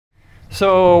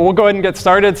So we'll go ahead and get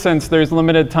started since there's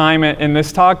limited time in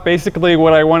this talk. Basically,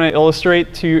 what I want to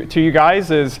illustrate to you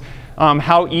guys is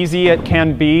how easy it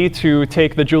can be to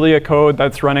take the Julia code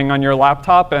that's running on your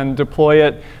laptop and deploy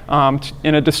it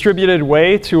in a distributed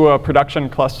way to a production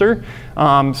cluster.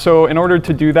 So in order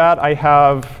to do that, I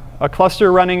have a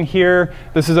cluster running here.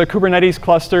 This is a Kubernetes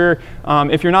cluster.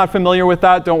 If you're not familiar with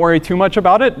that, don't worry too much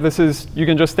about it. You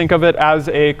can just think of it as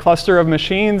a cluster of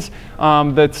machines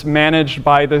that's managed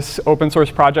by this open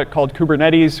source project called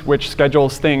Kubernetes, which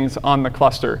schedules things on the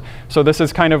cluster. So this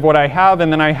is kind of what I have,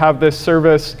 and then I have this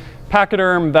service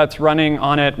Pachyderm that's running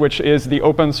on it, which is the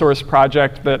open source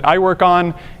project that I work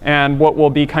on and what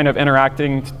we'll be kind of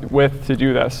interacting with to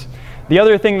do this. The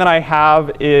other thing that I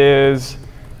have is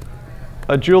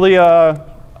a Julia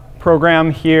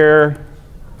program here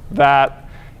that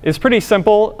is pretty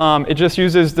simple. It just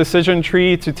uses decision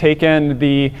tree to take in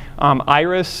the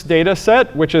iris data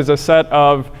set, which is a set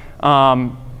of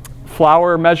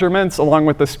flower measurements along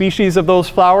with the species of those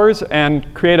flowers,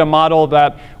 and create a model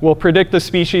that will predict the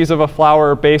species of a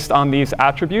flower based on these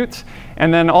attributes.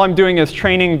 And then all I'm doing is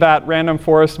training that random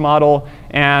forest model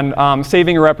and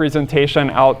saving a representation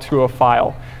out to a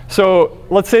file. So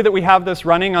let's say that we have this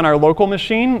running on our local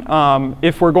machine.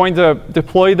 If we're going to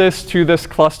deploy this to this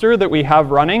cluster that we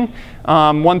have running,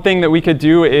 one thing that we could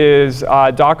do is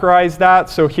Dockerize that.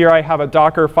 So here I have a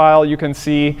Docker file you can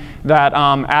see that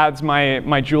adds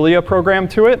my Julia program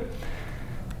to it.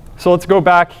 So let's go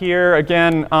back here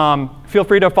again. Feel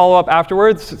free to follow up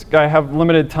afterwards. I have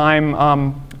limited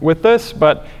time with this,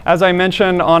 but as I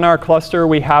mentioned, on our cluster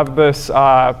we have this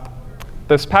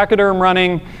Pachyderm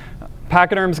running.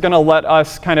 Pachyderm is going to let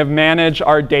us kind of manage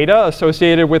our data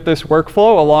associated with this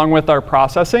workflow along with our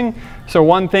processing. So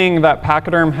one thing that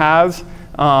Pachyderm has,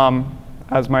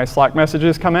 as my Slack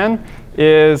messages come in,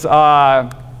 is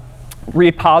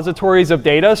repositories of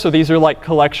data. So these are like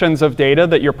collections of data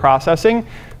that you're processing.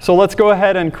 So let's go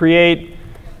ahead and create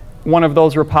one of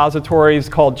those repositories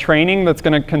called training that's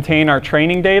going to contain our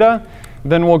training data.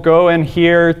 Then we'll go in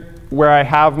here where I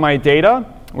have my data,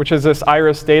 which is this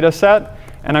iris data set.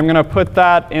 And I'm going to put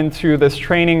that into this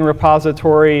training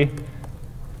repository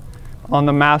on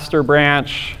the master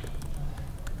branch.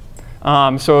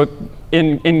 So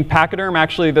in Pachyderm,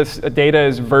 actually, this data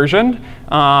is versioned.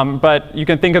 But you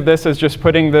can think of this as just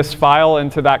putting this file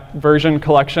into that version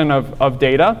collection of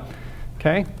data.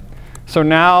 Okay. So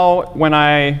now when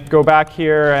I go back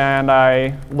here and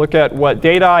I look at what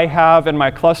data I have in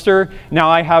my cluster, now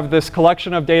I have this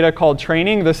collection of data called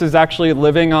training. This is actually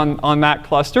living on that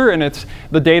cluster, and it's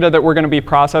the data that we're going to be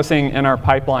processing in our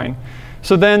pipeline.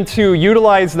 So then to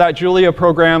utilize that Julia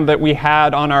program that we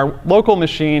had on our local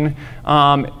machine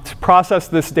to process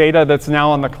this data that's now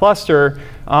on the cluster,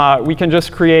 we can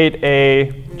just create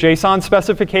a JSON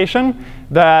specification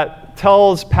that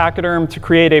tells Pachyderm to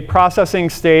create a processing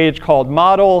stage called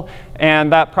model,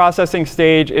 and that processing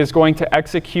stage is going to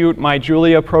execute my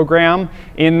Julia program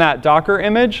in that Docker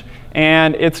image,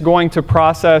 and it's going to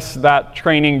process that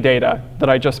training data that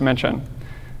I just mentioned.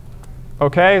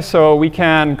 Okay, so we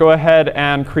can go ahead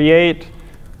and create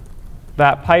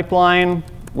that pipeline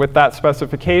with that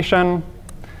specification.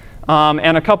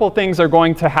 And a couple things are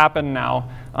going to happen now.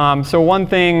 So one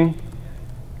thing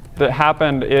that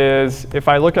happened is if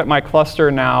I look at my cluster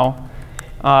now,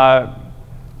 let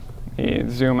me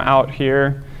zoom out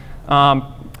here.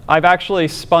 I've actually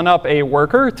spun up a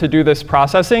worker to do this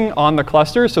processing on the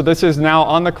cluster. So this is now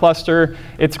on the cluster.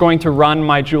 It's going to run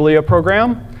my Julia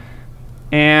program.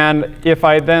 And if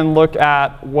I then look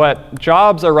at what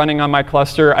jobs are running on my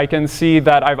cluster, I can see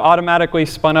that I've automatically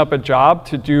spun up a job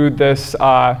to do this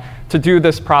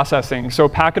processing. So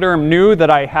Pachyderm knew that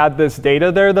I had this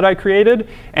data there that I created,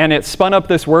 and it spun up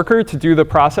this worker to do the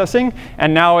processing.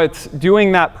 And now it's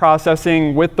doing that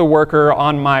processing with the worker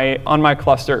on my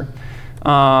cluster.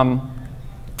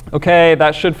 OK,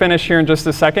 that should finish here in just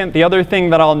a second. The other thing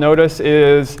that I'll notice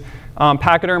is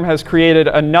Pachyderm has created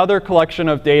another collection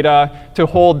of data to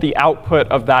hold the output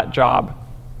of that job.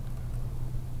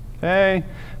 OK,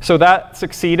 so that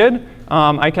succeeded.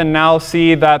 I can now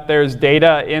see that there's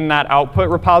data in that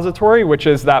output repository, which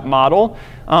is that model.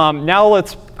 Now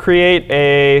let's create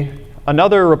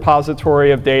another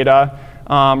repository of data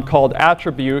called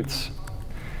attributes.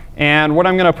 And what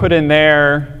I'm going to put in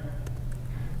there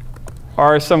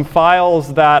are some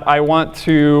files that I want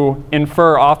to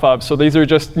infer off of. So these are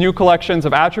just new collections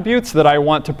of attributes that I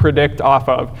want to predict off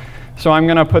of. So I'm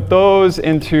going to put those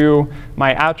into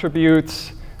my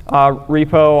attributes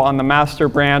repo on the master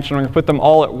branch, and I'm going to put them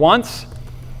all at once.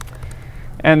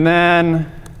 And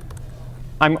then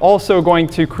I'm also going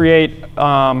to create,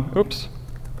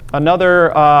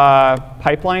 another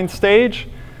pipeline stage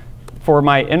for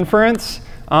my inference,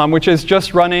 which is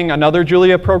just running another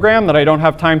Julia program that I don't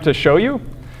have time to show you.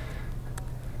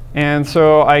 And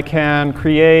so I can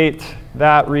create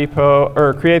that repo,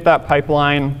 or create that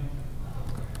pipeline,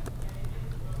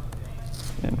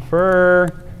 infer,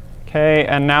 OK,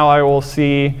 and now I will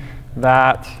see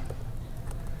that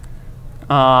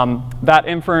that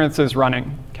inference is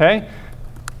running. OK,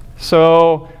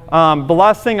 so the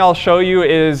last thing I'll show you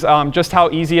is just how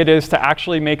easy it is to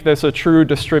actually make this a true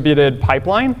distributed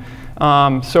pipeline.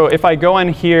 So if I go in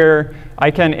here, I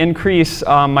can increase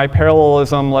my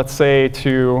parallelism, let's say,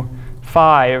 to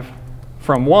 5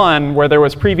 from 1, where there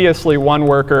was previously 1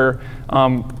 worker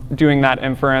doing that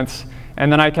inference.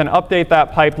 And then I can update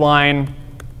that pipeline.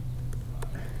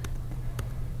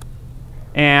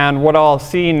 And what I'll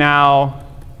see now,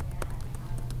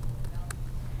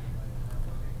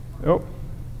 oh,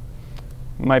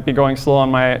 might be going slow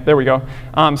on my, there we go.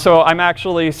 So I'm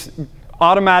actually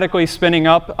automatically spinning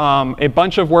up a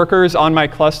bunch of workers on my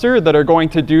cluster that are going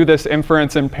to do this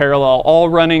inference in parallel, all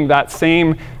running that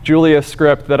same Julia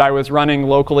script that I was running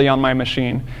locally on my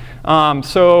machine. I'm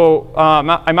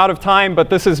out of time, but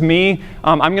this is me.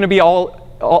 I'm going to be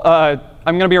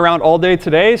I'm going to be around all day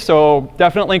today, so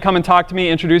definitely come and talk to me,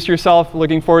 introduce yourself.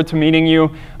 Looking forward to meeting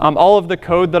you. All of the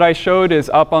code that I showed is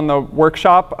up on the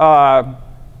workshop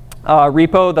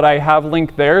repo that I have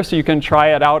linked there, so you can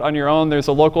try it out on your own. There's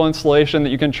a local installation that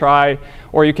you can try,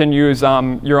 or you can use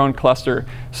your own cluster.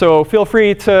 So feel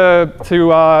free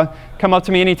to come up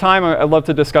to me anytime. I'd love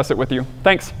to discuss it with you.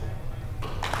 Thanks.